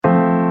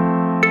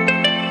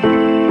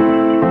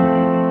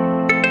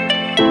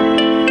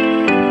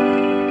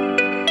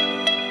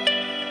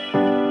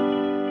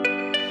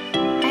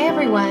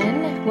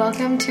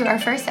welcome to our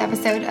first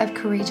episode of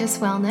Courageous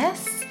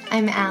Wellness.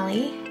 I'm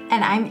Allie.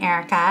 And I'm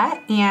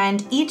Erica,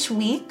 and each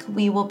week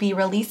we will be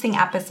releasing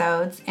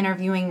episodes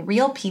interviewing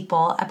real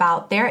people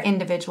about their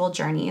individual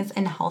journeys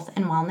in health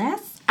and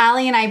wellness.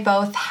 Allie and I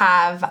both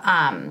have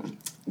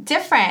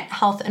different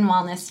health and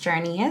wellness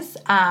journeys,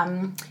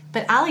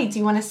 but Allie, do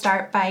you want to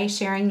start by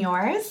sharing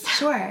yours?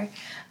 Sure.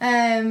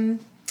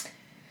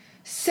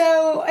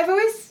 So I've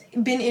always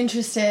been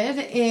interested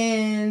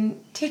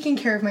in taking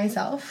care of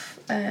myself.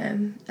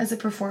 As a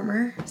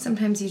performer,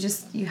 sometimes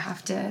you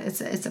have to,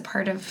 it's a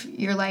part of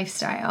your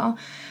lifestyle.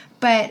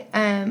 But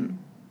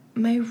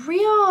my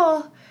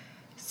real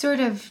sort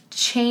of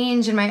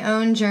change in my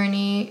own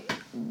journey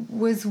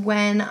was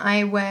when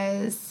I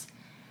was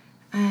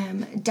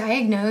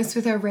diagnosed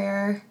with a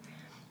rare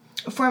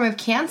form of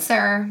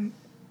cancer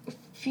a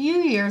few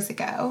years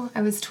ago.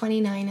 I was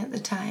 29 at the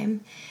time,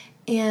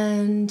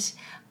 and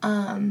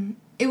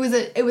it was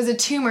a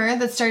tumor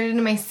that started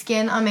in my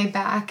skin on my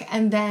back,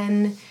 and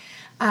then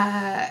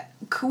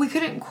we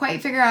couldn't quite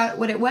figure out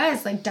what it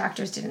was. Like,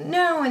 doctors didn't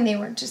know, and they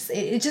were just,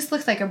 it just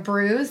looked like a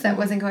bruise that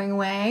wasn't going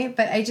away.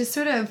 But I just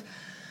sort of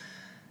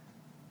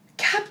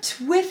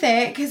kept with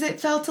it because it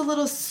felt a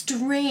little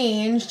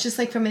strange, just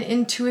like from an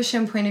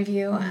intuition point of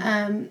view.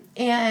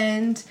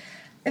 And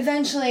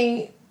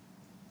eventually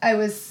I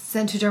was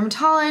sent to a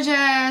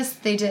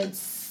dermatologist. They did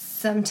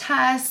some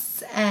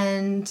tests,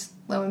 and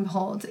lo and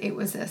behold, it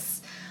was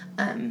this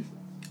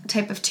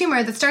type of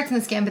tumor that starts in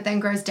the skin but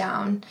then grows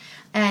down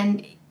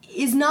and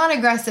is not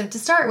aggressive to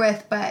start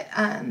with, but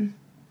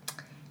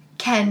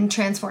can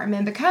transform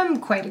and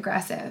become quite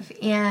aggressive.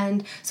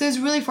 And so I was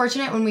really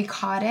fortunate when we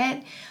caught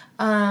it,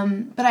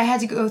 but I had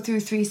to go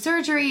through 3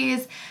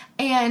 surgeries.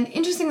 And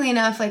interestingly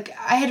enough, like,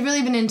 I had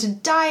really been into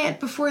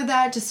diet before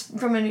that, just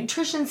from a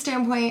nutrition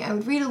standpoint. I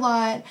would read a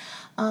lot,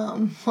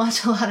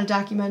 watch a lot of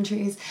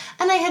documentaries,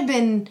 and I had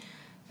been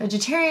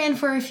vegetarian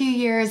for a few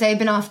years. I had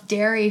been off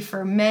dairy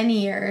for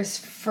many years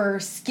for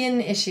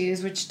skin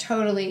issues, which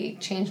totally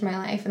changed my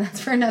life, and that's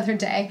for another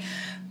day.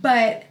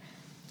 But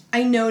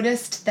I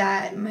noticed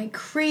that my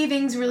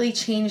cravings really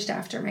changed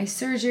after my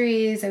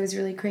surgeries. I was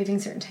really craving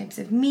certain types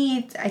of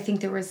meat. I think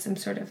there was some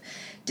sort of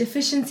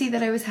deficiency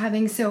that I was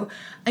having. So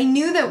I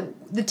knew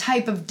that the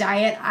type of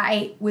diet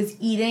I was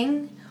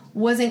eating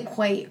wasn't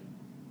quite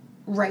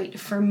right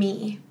for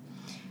me.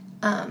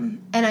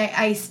 And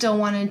I still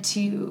wanted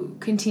to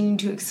continue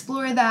to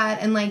explore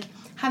that. And, like,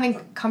 having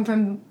come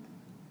from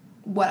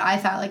what I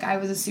thought, like, I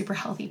was a super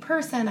healthy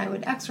person, I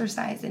would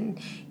exercise and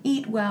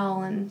eat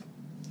well, and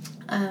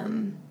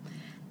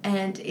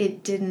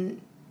it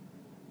didn't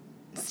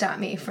stop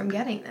me from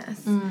getting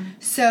this.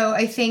 So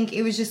I think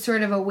it was just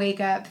sort of a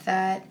wake up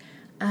that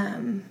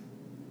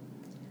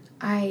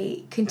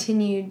I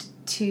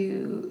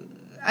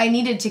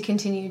needed to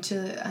continue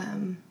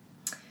to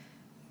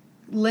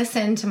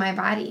listen to my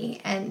body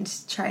and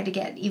try to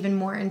get even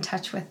more in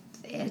touch with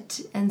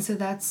it. And so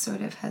that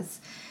sort of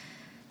has,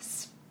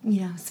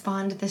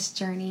 spawned this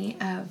journey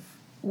of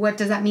what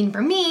does that mean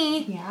for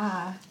me?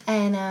 Yeah.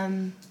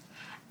 And,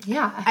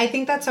 I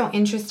think that's so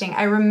interesting.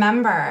 I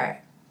remember,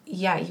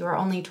 you were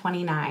only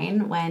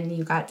 29 when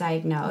you got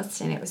diagnosed,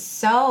 and it was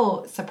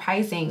so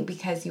surprising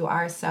because you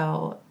are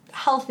so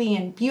healthy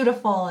and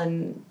beautiful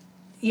and,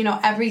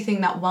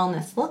 everything that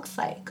wellness looks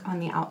like on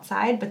the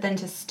outside, but then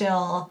to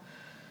still...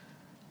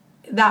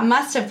 that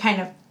must have kind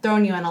of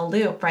thrown you in a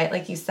loop, right?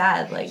 Like you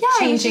said, like,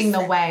 changing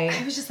the way.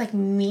 I was just like,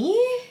 me?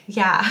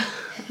 Yeah.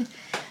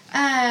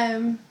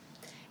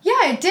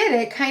 It did.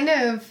 It kind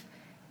of,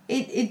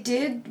 it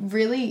did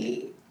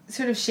really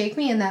sort of shake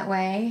me in that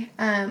way.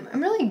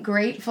 I'm really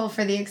grateful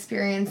for the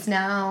experience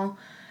now.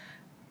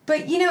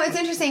 But, it's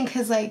interesting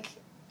because, like,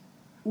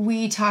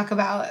 we talk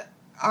about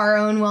our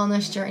own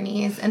wellness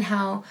journeys and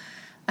how,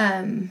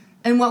 and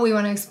what we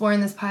want to explore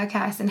in this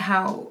podcast, and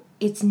how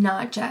it's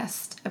not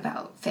just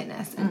about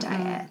fitness and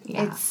diet.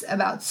 Yeah. It's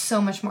about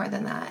so much more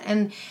than that,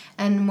 and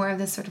more of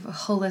this sort of a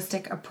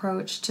holistic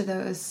approach to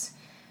those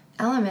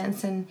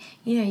elements. And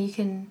you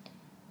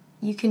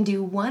can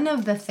do one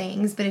of the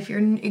things, but if you're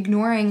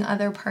ignoring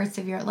other parts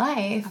of your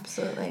life,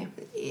 absolutely,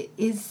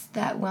 is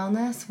that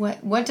wellness?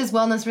 What does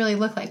wellness really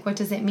look like? What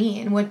does it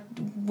mean?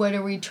 What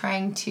are we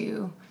trying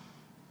to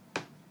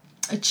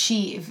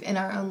achieve in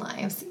our own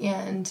lives?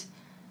 And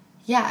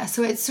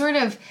so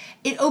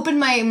it opened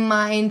my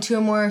mind to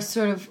a more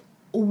sort of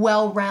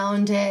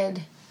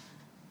well-rounded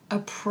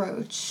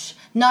approach,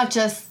 not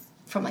just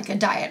from, like, a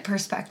diet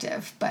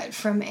perspective, but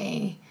from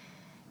a,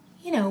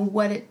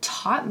 what it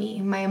taught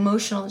me, my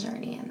emotional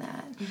journey in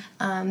that,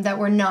 that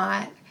we're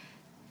not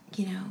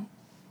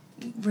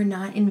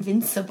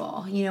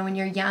invincible. When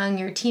you're young,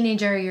 you're a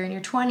teenager, you're in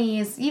your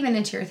 20s, even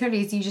into your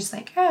 30s, you just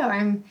like, oh,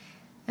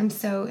 I'm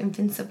so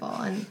invincible.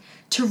 And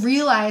to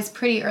realize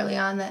pretty early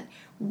on that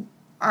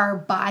our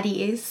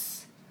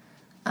bodies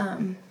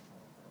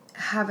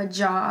have a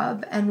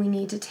job, and we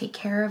need to take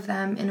care of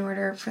them in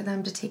order for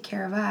them to take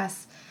care of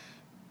us,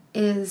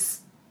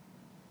 is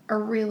a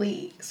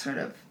really sort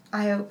of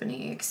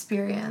eye-opening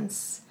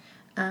experience.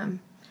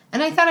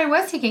 And I thought I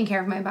was taking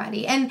care of my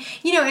body. And,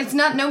 it's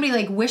not, nobody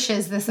like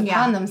wishes this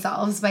upon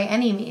themselves by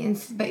any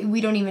means, but we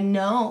don't even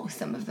know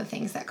some of the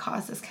things that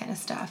cause this kind of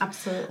stuff.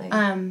 Absolutely.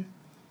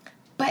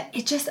 But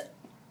it just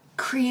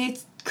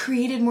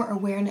created more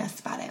awareness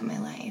about it in my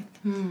life.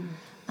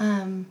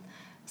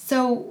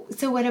 So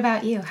what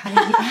about you?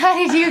 How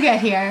did you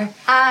get here?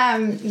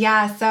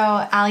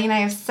 So Allie and I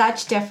have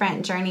such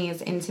different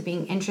journeys into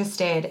being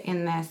interested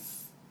in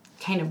this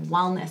kind of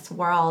wellness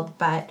world.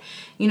 But,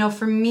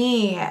 for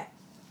me,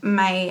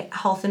 my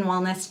health and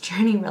wellness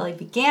journey really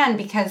began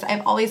because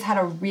I've always had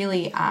a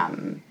really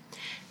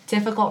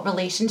difficult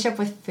relationship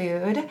with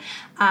food.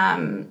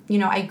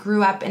 I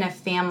grew up in a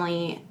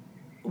family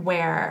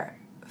where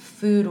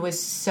food was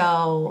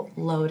so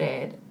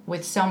loaded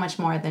with so much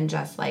more than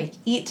just like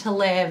eat to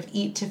live,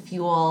 eat to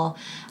fuel,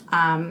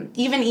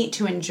 even eat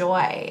to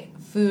enjoy.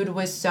 Food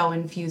was so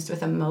infused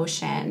with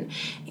emotion.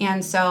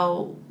 And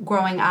so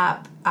growing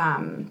up,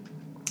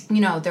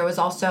 there was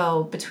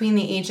also between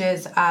the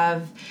ages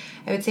of,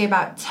 I would say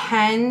about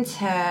 10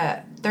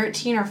 to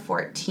 13 or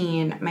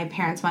 14, my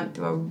parents went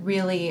through a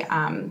really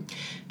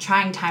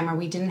trying time where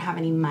we didn't have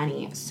any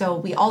money. So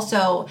we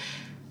also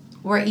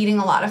were eating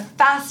a lot of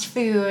fast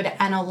food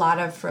and a lot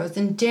of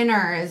frozen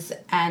dinners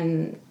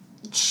and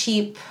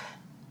cheap,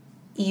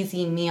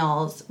 easy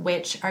meals,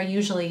 which are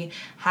usually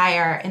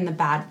higher in the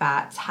bad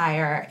fats,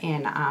 higher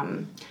in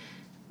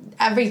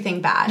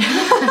everything bad.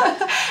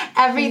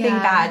 Everything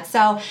bad.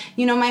 So,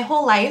 my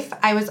whole life,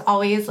 I was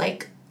always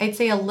like,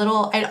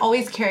 I'd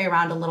always carry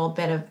around a little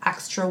bit of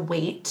extra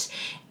weight,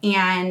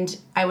 and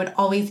I would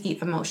always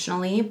eat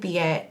emotionally, be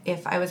it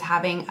if I was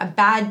having a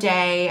bad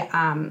day,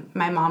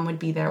 my mom would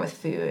be there with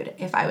food.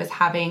 If I was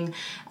having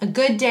a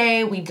good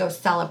day, we'd go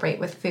celebrate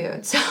with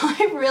food. So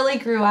I really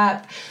grew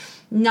up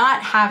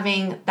not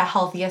having the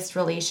healthiest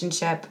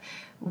relationship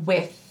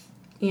with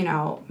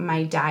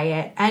my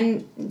diet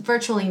and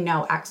virtually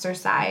no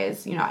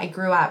exercise. I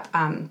grew up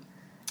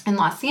in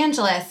Los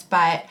Angeles,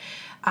 but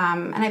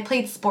and I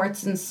played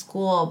sports in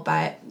school,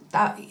 but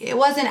it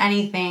wasn't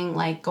anything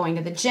like going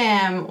to the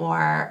gym,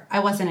 or I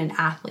wasn't an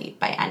athlete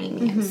by any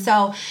means.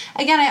 So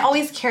again, I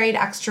always carried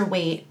extra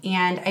weight,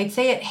 and I'd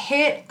say it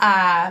hit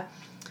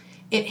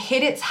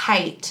its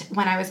height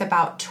when I was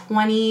about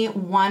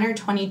 21 or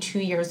 22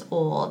 years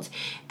old,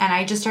 and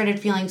I just started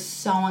feeling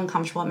so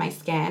uncomfortable in my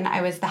skin.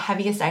 I was the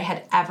heaviest I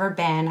had ever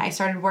been. I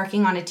started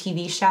working on a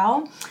TV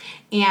show,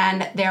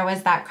 and there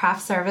was that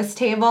craft service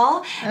table.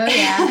 Oh,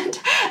 yeah. And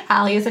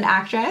Allie is an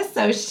actress,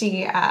 so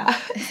she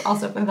is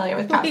also familiar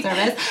with craft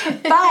service.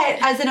 But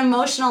as an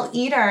emotional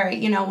eater,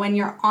 when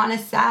you're on a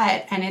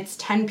set and it's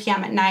 10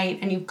 p.m. at night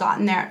and you've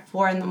gotten there at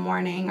 4 in the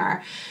morning,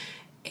 or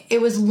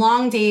it was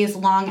long days,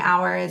 long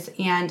hours,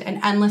 and an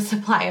endless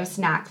supply of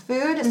snack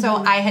food. So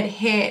I had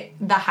hit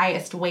the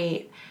highest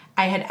weight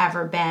I had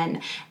ever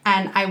been,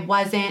 and I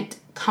wasn't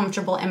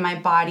comfortable in my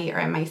body or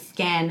in my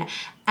skin.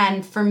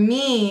 And for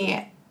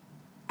me,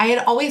 I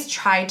had always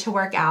tried to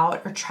work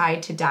out or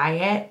tried to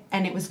diet,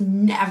 and it was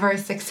never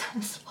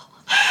successful.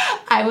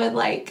 I would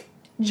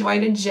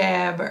join a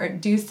gym or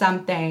do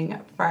something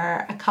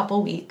for a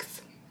couple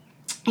weeks,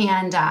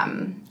 and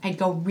I'd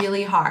go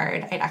really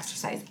hard. I'd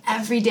exercise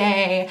every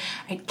day.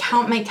 I'd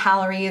count my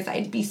calories.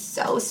 I'd be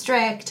so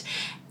strict,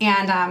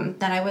 and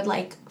then I would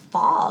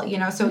fall,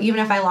 so even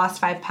if I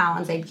lost 5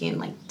 pounds, I'd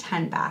gain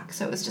 10 back.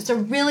 So it was just a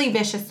really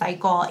vicious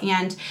cycle.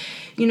 And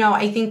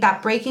I think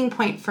that breaking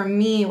point for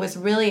me was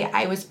really,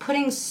 I was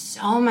putting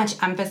so much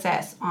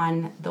emphasis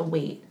on the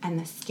weight and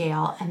the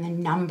scale and the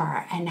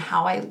number and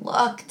how I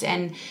looked,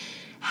 and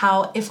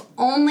how if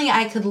only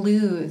I could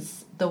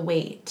lose the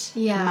weight,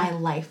 my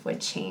life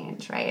would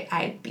change, right?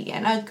 I'd be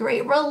in a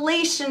great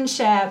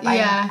relationship.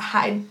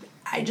 I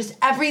just,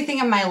 everything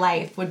in my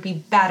life would be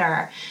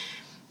better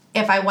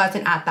if I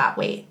wasn't at that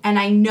weight. And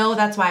I know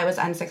that's why I was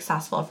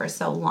unsuccessful for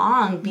so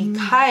long,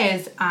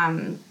 because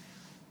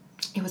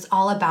it was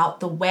all about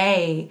the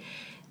way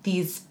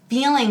these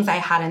feelings I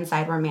had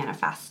inside were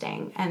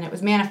manifesting. And it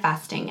was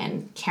manifesting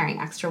in carrying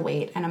extra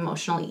weight and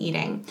emotionally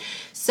eating.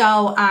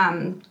 So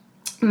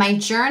my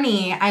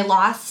journey, I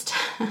lost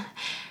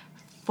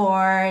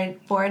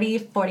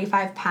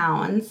 45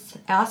 pounds.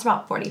 I lost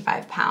about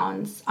 45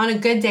 pounds. On a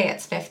good day,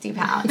 it's 50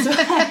 pounds.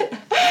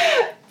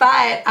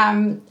 But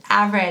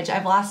average,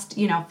 I've lost,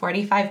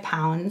 45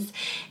 pounds.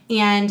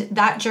 And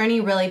that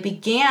journey really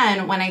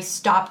began when I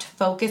stopped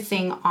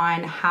focusing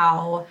on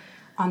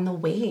the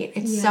weight.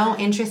 It's so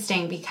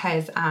interesting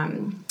because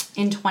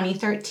in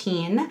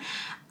 2013,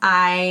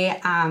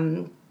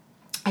 I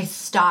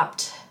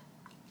stopped.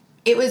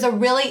 It was a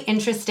really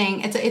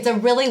interesting, it's a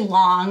really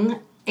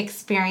long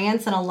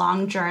experience and a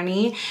long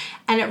journey.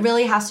 And it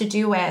really has to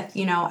do with,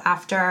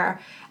 after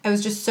I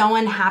was just so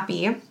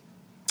unhappy,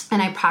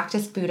 and I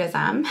practiced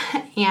Buddhism,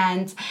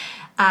 and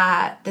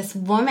this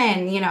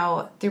woman,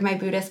 through my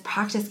Buddhist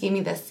practice gave me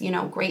this,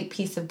 great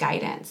piece of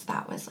guidance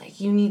that was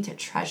you need to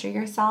treasure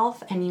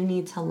yourself and you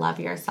need to love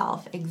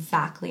yourself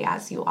exactly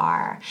as you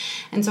are.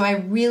 And so I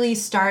really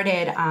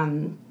started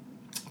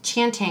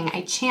chanting,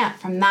 I chant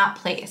from that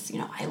place.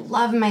 I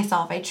love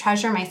myself, I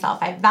treasure myself,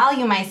 I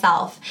value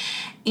myself.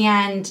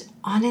 And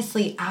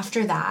honestly,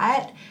 after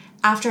that,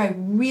 after I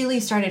really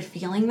started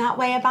feeling that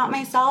way about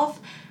myself,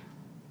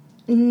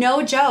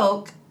 no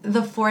joke,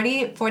 the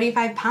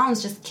 45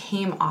 pounds just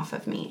came off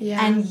of me.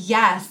 Yeah. And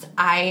yes,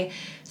 I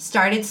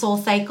started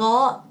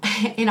SoulCycle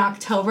in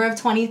October of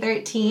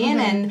 2013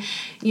 and,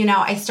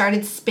 I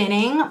started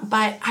spinning,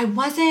 but I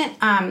wasn't,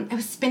 I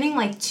was spinning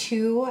like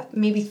 2,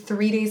 maybe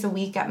 3 days a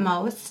week at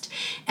most.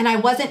 And I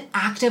wasn't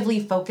actively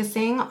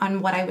focusing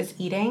on what I was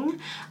eating.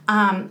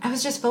 I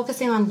was just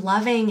focusing on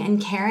loving and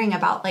caring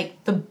about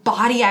like the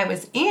body I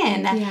was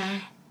in. Yeah.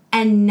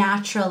 And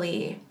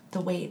naturally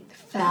the weight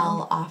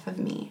fell off of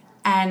me.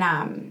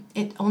 And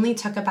it only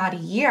took about a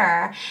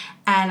year,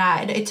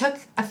 and it took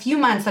a few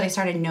months that I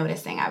started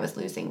noticing I was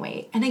losing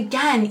weight. And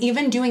again,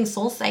 even doing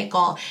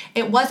SoulCycle,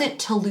 it wasn't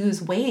to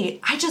lose weight.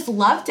 I just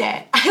loved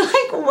it.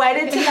 I like went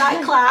into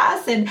that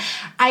class, and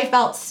I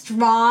felt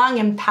strong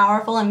and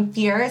powerful and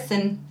fierce,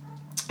 and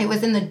it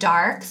was in the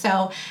dark,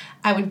 so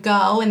I would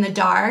go in the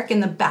dark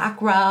in the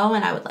back row,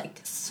 and I would like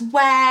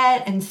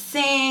sweat and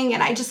sing,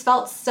 and I just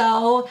felt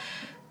so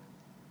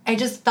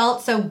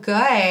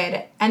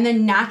good. And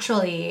then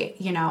naturally,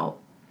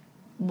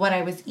 what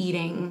I was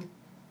eating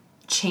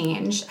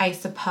changed, I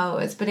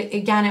suppose. But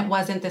it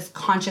wasn't this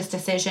conscious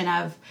decision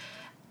of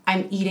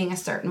I'm eating a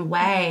certain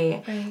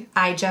way. Right.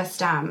 I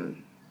just, I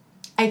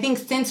think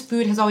since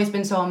food has always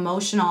been so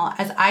emotional,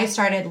 as I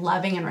started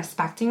loving and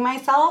respecting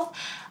myself,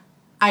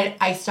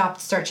 I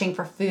stopped searching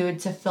for food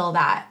to fill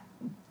that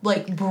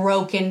like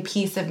broken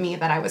piece of me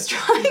that I was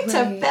trying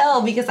to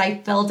fill, because I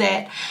filled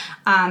it,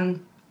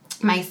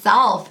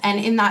 myself. And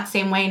in that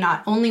same way,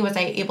 not only was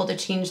I able to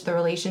change the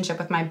relationship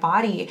with my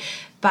body,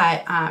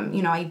 but,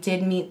 I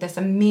did meet this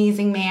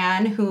amazing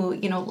man who,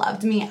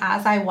 loved me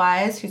as I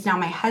was, who's now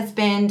my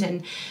husband.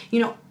 And,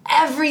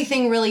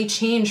 everything really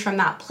changed from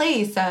that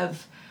place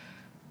of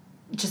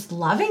just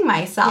loving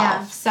myself.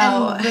 Yeah. So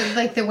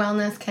and the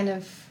wellness kind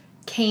of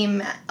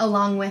came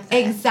along with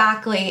it.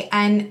 Exactly.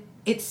 And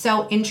it's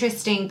so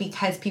interesting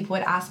because people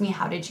would ask me,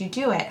 how did you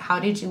do it? How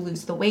did you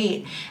lose the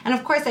weight? And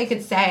of course I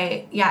could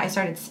say, yeah, I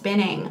started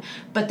spinning,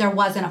 but there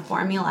wasn't a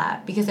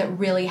formula, because it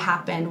really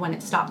happened when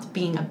it stopped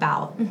being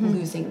about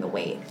losing the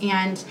weight.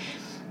 And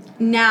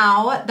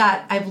now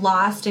that I've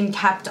lost and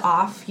kept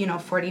off,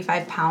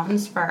 45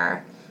 pounds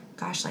for,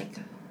 like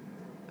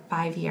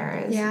 5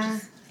 years. Yeah.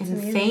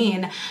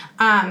 Insane.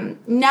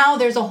 Now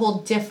there's a whole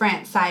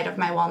different side of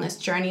my wellness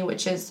journey,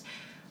 which is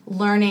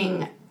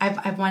learning.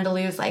 I've wanted to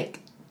lose like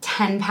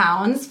 10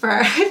 pounds for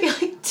I feel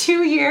like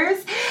 2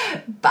 years,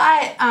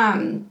 but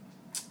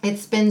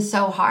it's been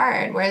so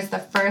hard. Whereas the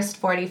first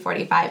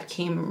 45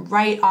 came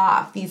right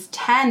off. These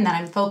 10 that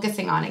I'm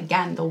focusing on,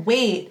 again, the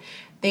weight,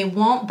 they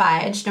won't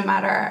budge no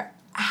matter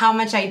how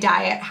much I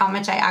diet, how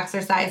much I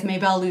exercise.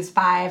 Maybe I'll lose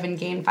 5 and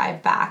gain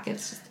 5 back.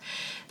 It's just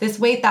this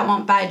weight that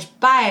won't budge.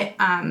 But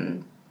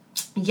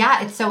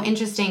it's so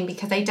interesting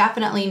because I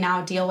definitely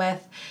now deal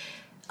with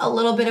a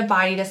little bit of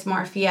body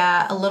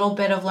dysmorphia, a little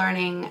bit of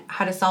learning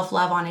how to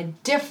self-love on a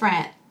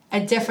different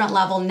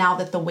level now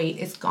that the weight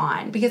is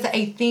gone. Because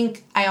I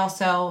think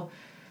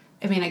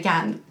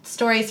again,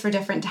 stories for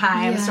different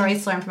times,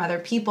 stories to learn from other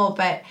people,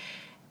 but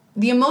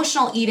the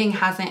emotional eating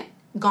hasn't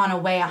gone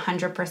away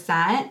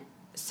 100%.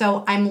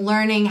 So I'm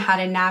learning how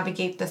to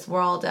navigate this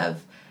world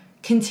of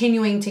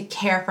continuing to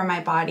care for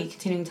my body,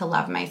 continuing to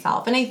love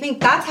myself. And I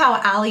think that's how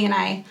Allie and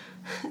I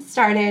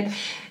started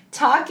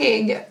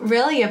talking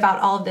really about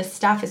all of this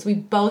stuff. Is we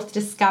both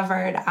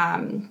discovered,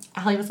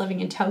 Allie was living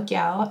in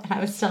Tokyo and I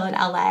was still in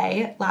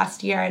LA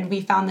last year, and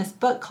we found this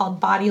book called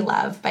Body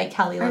Love by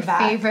Kelly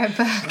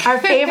LeVeque. Our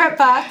favorite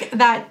book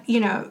that,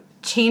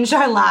 changed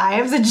our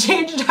lives and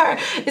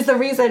is the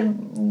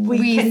reason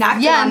we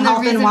connected on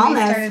health and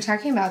wellness. We started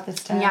talking about this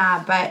stuff.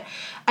 Yeah, but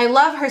I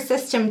love her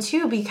system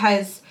too,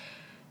 because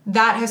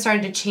that has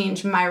started to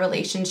change my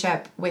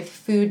relationship with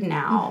food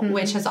now,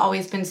 which has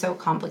always been so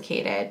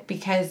complicated,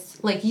 because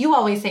like you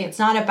always say, it's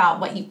not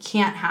about what you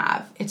can't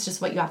have. It's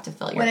just what you have to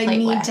fill your plate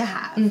with. What I need to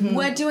have.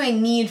 What do I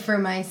need for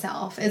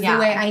myself is the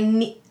way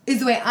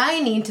I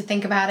need to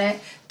think about it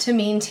to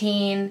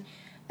maintain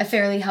a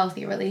fairly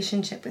healthy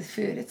relationship with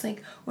food. It's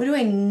like, what do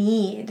I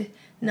need?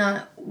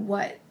 Not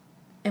what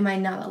am I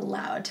not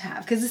allowed to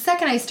have? Because the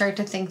second I start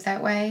to think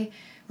that way,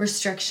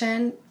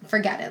 restriction,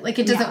 forget it. Like,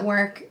 it doesn't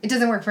work. It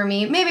doesn't work for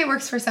me. Maybe it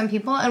works for some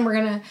people, and we're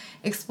going to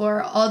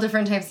explore all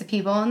different types of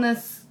people in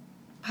this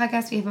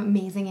podcast. We have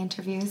amazing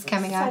interviews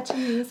coming up.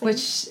 Amazing.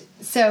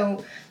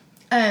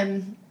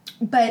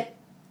 But,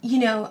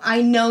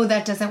 I know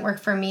that doesn't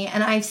work for me,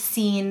 and I've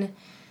seen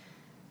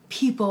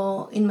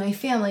people in my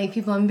family,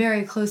 people I'm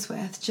very close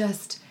with,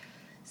 just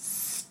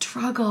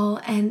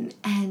struggle and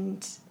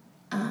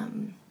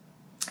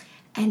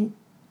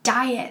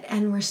diet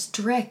and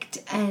restrict.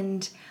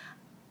 And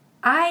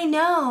I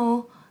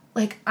know,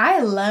 I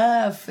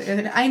love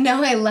food. I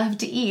know I love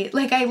to eat.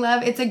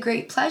 It's a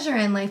great pleasure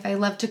in life. I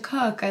love to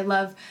cook. I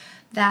love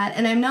that.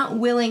 And I'm not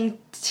willing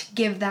to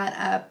give that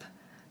up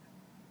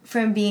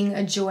from being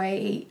a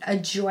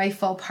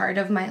joyful part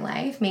of my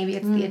life. Maybe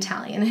it's the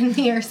Italian in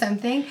me or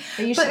something.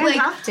 But you shouldn't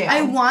have to.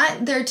 I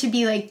want there to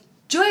be like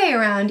joy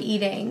around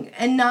eating,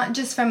 and not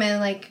just from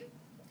a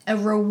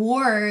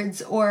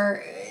rewards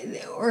or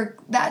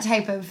that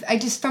type of,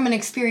 from an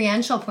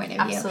experiential point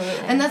of view.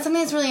 Absolutely. And that's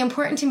something that's really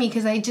important to me,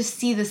 because I just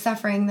see the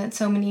suffering that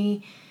so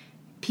many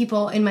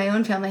people in my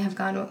own family have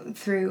gone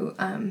through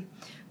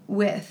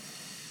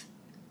with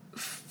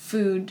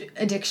food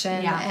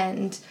addiction.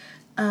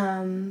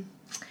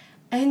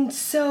 And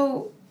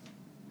so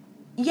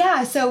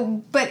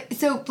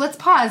let's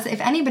pause.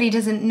 If anybody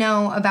doesn't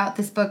know about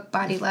this book,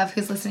 Body Love,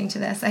 who's listening to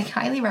this, I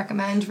highly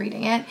recommend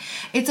reading it.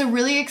 It's a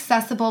really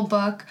accessible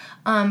book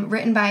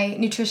written by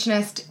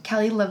nutritionist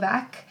Kelly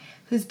LeVeque,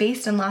 who's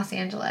based in Los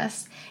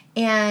Angeles.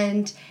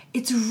 And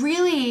it's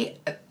really,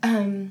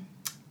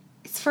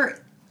 it's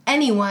for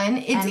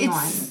anyone.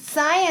 It's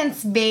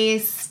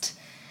science-based,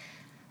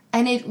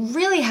 and it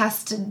really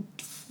has to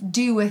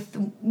do with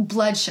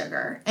blood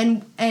sugar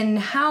and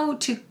how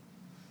to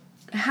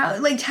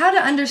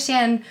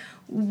understand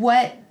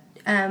what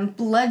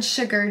blood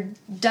sugar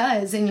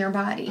does in your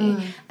body,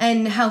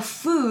 and how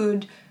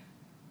food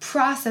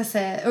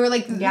processes or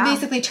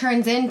basically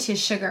turns into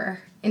sugar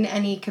in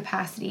any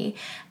capacity,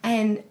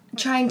 and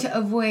trying to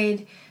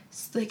avoid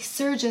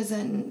surges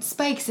and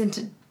spikes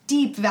into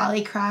deep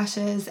valley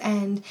crashes,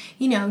 and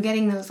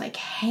getting those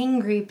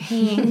hangry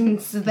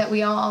pains that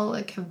we all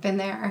have been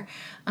there.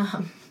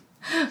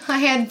 I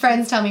had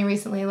friends tell me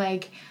recently,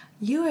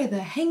 you are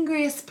the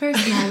hangriest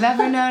person I've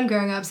ever known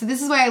growing up. So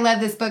this is why I love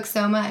this book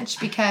so much,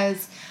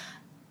 because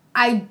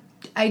I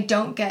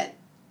don't get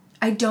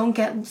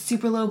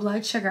super low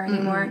blood sugar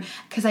anymore,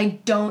 because I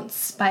don't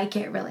spike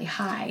it really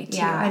high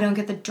too. I don't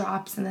get the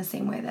drops in the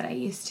same way that I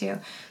used to.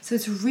 So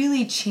it's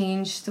really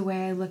changed the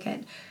way I look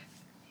at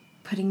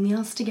putting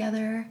meals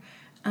together.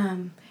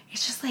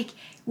 It's just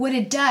what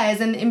it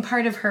does, and in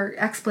part of her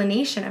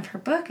explanation of her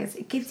book, is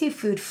it gives you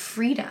food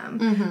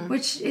freedom,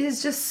 which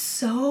is just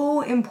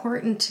so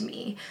important to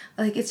me.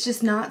 It's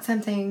just not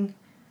something...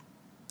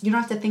 You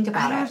don't have to think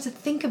about it. I don't have to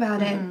think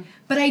about it,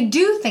 but I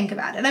do think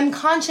about it. I'm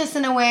conscious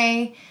in a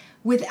way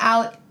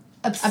without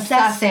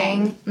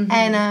obsessing.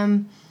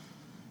 And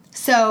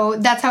so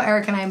that's how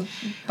Eric and I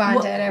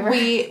bonded.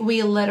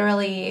 We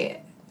literally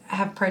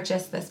have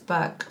purchased this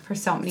book for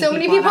so many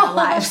people in our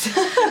lives.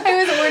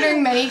 I was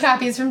ordering many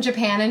copies from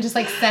Japan and just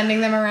sending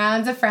them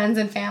around to friends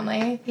and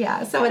family.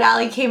 Yeah, so when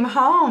Allie came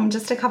home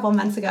just a couple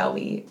months ago,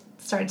 we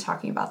started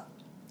talking about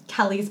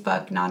Kelly's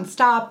book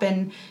nonstop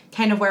and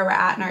kind of where we're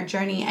at in our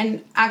journey.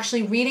 And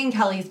actually reading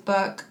Kelly's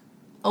book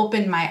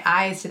opened my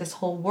eyes to this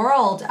whole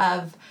world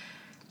of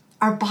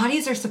our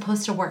bodies are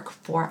supposed to work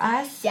for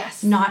us,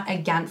 not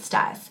against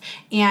us.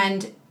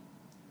 And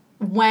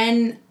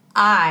when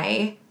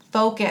I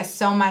focus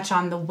so much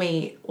on the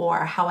weight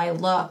or how I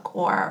look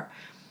or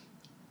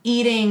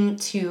eating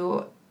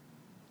to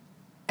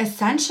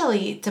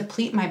essentially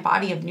deplete my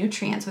body of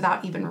nutrients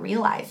without even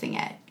realizing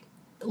it.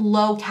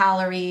 Low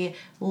calorie,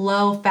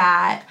 low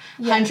fat,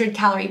 100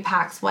 calorie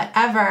packs,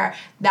 whatever,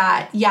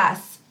 that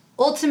yes,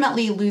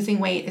 ultimately losing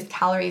weight is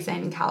calories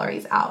in,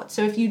 calories out.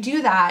 So if you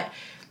do that,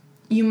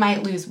 you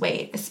might lose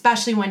weight,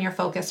 especially when you're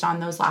focused on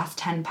those last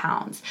 10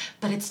 pounds.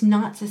 But it's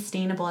not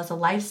sustainable as a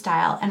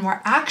lifestyle. And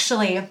we're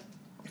actually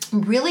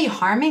really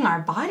harming our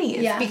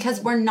bodies because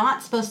we're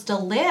not supposed to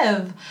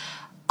live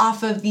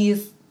off of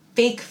these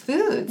fake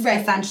foods,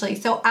 essentially.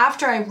 So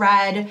after I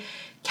read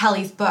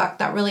Kelly's book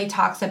that really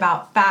talks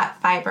about fat,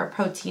 fiber,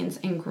 proteins,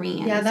 and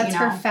greens. Yeah, that's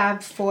her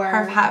Fab 4.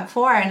 Her Fab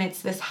 4, and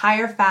it's this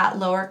higher fat,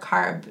 lower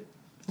carb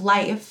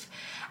life.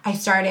 I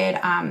started,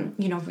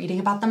 reading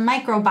about the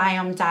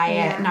microbiome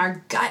diet and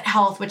our gut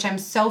health, which I'm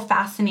so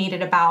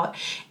fascinated about,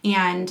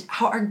 and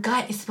how our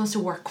gut is supposed to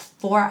work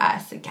for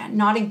us, again,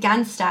 not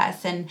against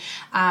us. And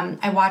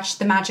I watched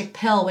The Magic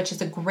Pill, which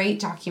is a great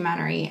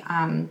documentary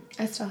on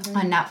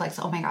Netflix.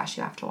 Oh my gosh,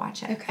 you have to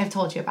watch it. Okay. I've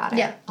told you about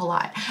it a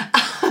lot.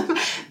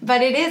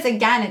 But it is,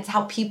 again, it's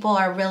how people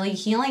are really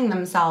healing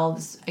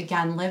themselves,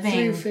 again,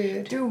 living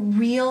through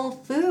real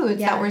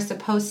foods that we're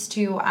supposed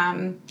to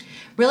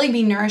really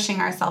be nourishing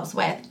ourselves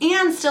with,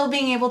 and still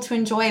being able to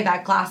enjoy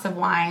that glass of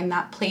wine,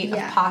 that plate of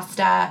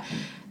pasta,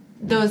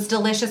 those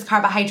delicious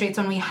carbohydrates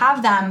when we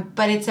have them.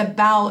 But it's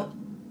about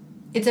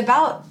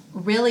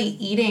really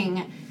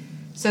eating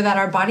so that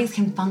our bodies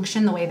can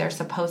function the way they're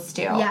supposed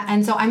to. Yeah.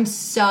 And so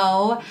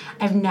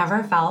I've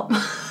never felt,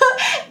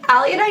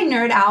 Allie and I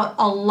nerd out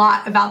a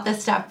lot about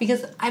this stuff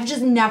because I've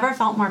just never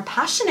felt more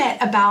passionate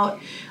about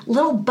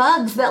little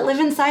bugs that live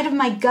inside of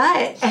my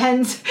gut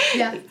and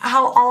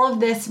how all of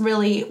this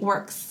really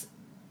works.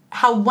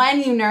 How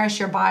when you nourish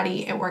your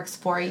body, it works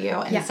for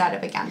you instead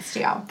of against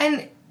you.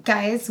 And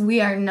guys,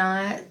 we are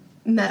not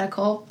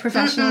medical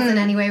professionals in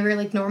any way. We're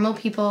like normal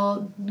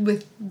people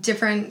with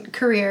different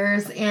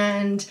careers,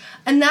 and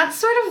that's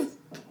sort of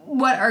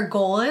what our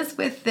goal is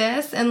with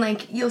this. And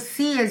like you'll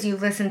see as you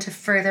listen to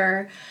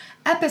further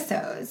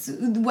episodes,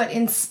 what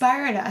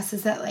inspired us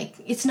is that like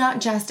it's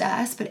not just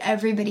us, but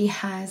everybody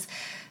has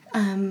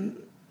an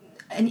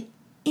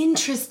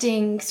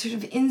interesting, sort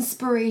of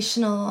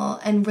inspirational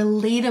and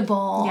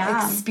relatable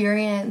Yeah.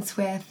 experience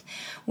with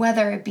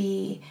whether it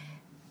be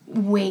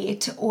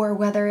weight or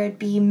whether it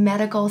be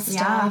medical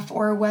stuff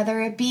or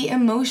whether it be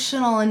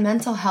emotional and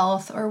mental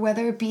health or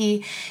whether it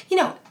be, you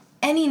know,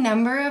 any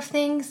number of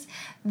things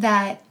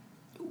that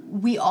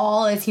we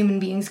all as human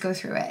beings go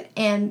through it.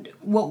 And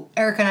what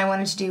Erica and I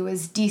wanted to do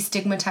was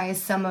destigmatize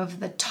some of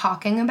the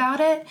talking about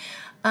it,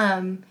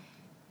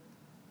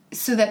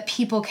 so that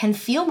people can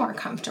feel more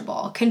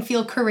comfortable, can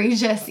feel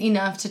courageous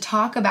enough to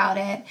talk about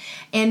it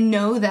and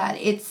know that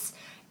it's,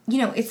 you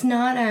know, it's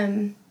not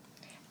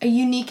a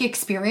unique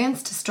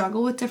experience to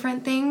struggle with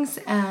different things.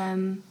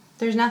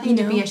 There's nothing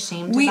to be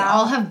ashamed about. We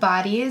all have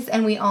bodies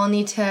and we all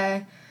need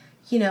to,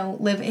 you know,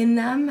 live in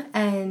them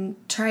and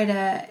try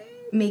to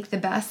make the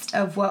best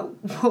of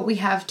what we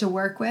have to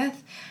work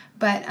with.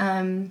 But,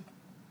 and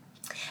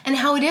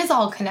how it is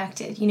all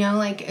connected, you know,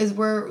 like as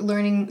we're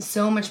learning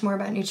so much more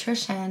about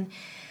nutrition,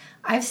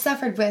 I've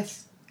suffered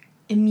with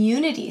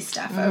immunity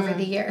stuff over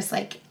the years.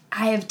 Like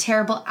I have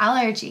terrible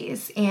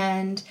allergies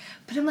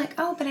but I'm like,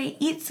 oh, but I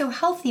eat so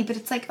healthy. But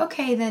it's like,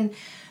 okay, then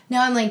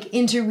now I'm like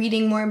into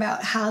reading more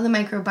about how the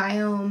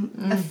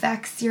microbiome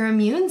affects your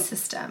immune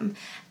system.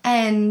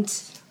 And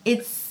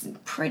it's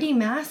pretty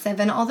massive.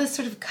 And all this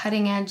sort of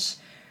cutting edge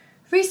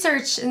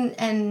research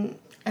and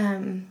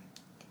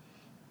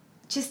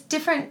just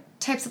different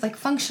types of like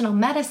functional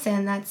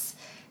medicine that's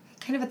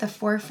kind of at the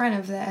forefront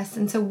of this.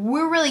 And so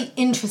we're really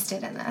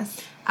interested in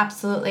this.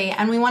 Absolutely.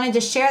 And we wanted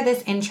to share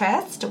this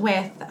interest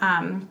with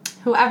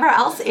whoever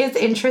else is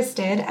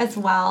interested as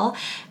well.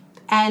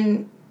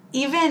 And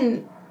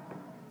even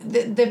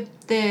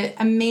the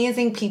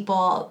amazing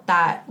people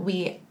that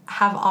we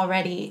have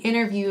already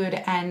interviewed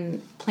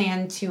and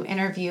plan to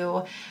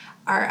interview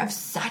are of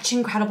such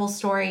incredible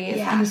stories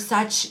and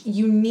such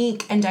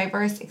unique and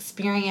diverse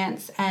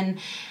experience. And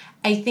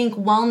I think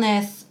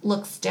wellness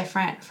looks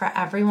different for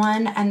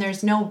everyone, and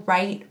there's no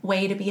right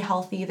way to be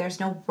healthy. There's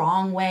no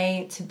wrong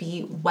way to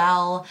be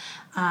well.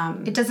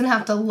 It doesn't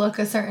have to look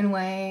a certain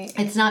way.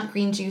 It's not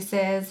green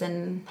juices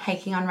and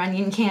hiking on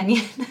Runyon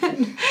Canyon,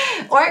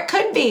 or it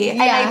could be. Yeah.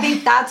 And I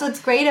think that's what's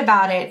great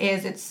about it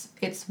is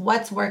it's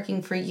what's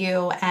working for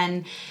you.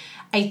 And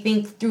I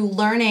think through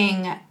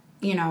learning,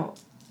 you know,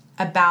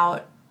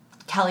 about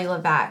Kelly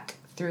LeVeque,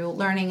 through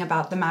learning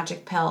about the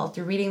magic pill,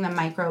 through reading the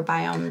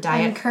microbiome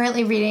diet. I'm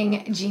currently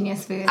reading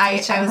Genius Foods.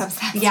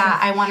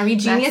 I want to read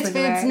Genius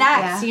Foods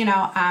next. Yeah. You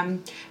know,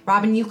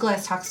 Robin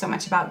Euclid talks so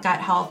much about gut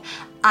health.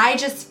 I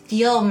just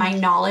feel my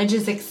knowledge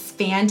is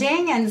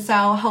expanding, and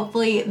so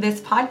hopefully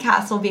this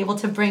podcast will be able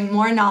to bring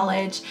more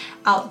knowledge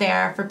out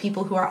there for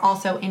people who are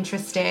also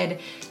interested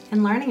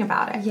in learning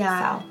about it.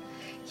 Yeah. So.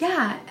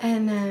 Yeah,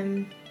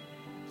 and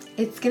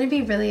it's going to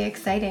be really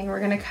exciting. We're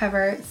going to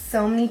cover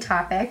so many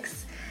topics.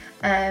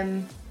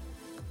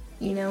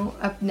 You know,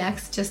 up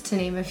next, just to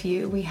name a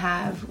few, we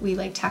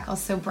tackle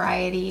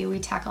sobriety, we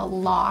tackle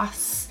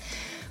loss,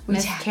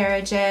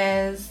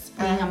 miscarriages,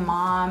 being a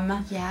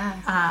mom.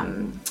 Yeah.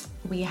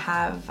 We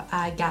have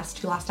a guest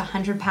who lost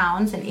 100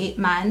 pounds in 8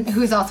 months.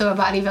 Who's also a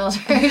bodybuilder.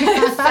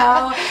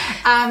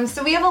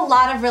 So we have a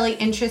lot of really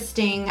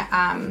interesting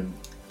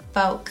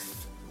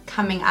folks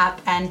coming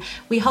up, and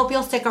we hope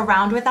you'll stick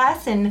around with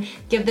us and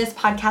give this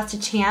podcast a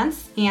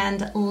chance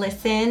and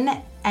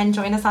listen and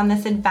join us on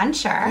this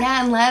adventure.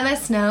 Yeah, and let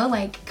us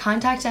know,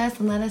 contact us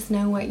and let us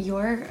know what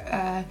your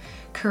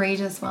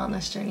courageous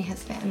wellness journey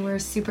has been. We're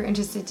super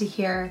interested to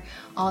hear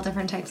all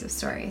different types of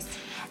stories.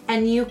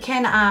 And you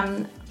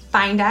can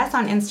find us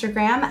on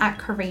Instagram at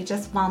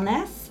Courageous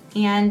Wellness,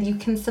 and you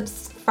can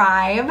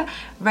subscribe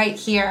right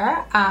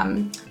here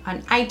on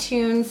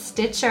iTunes,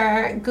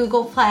 Stitcher,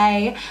 Google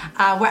Play,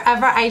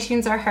 wherever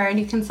iTunes are heard.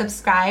 You can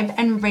subscribe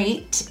and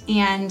rate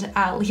and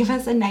leave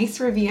us a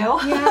nice review.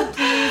 Yeah,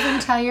 please,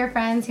 and tell your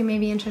friends who may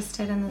be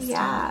interested in this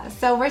stuff.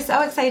 So we're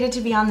so excited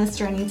to be on this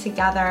journey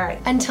together.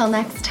 Until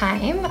next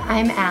time,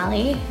 I'm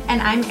Allie.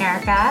 And I'm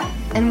Erica.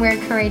 And we're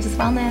Courageous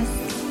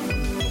Wellness.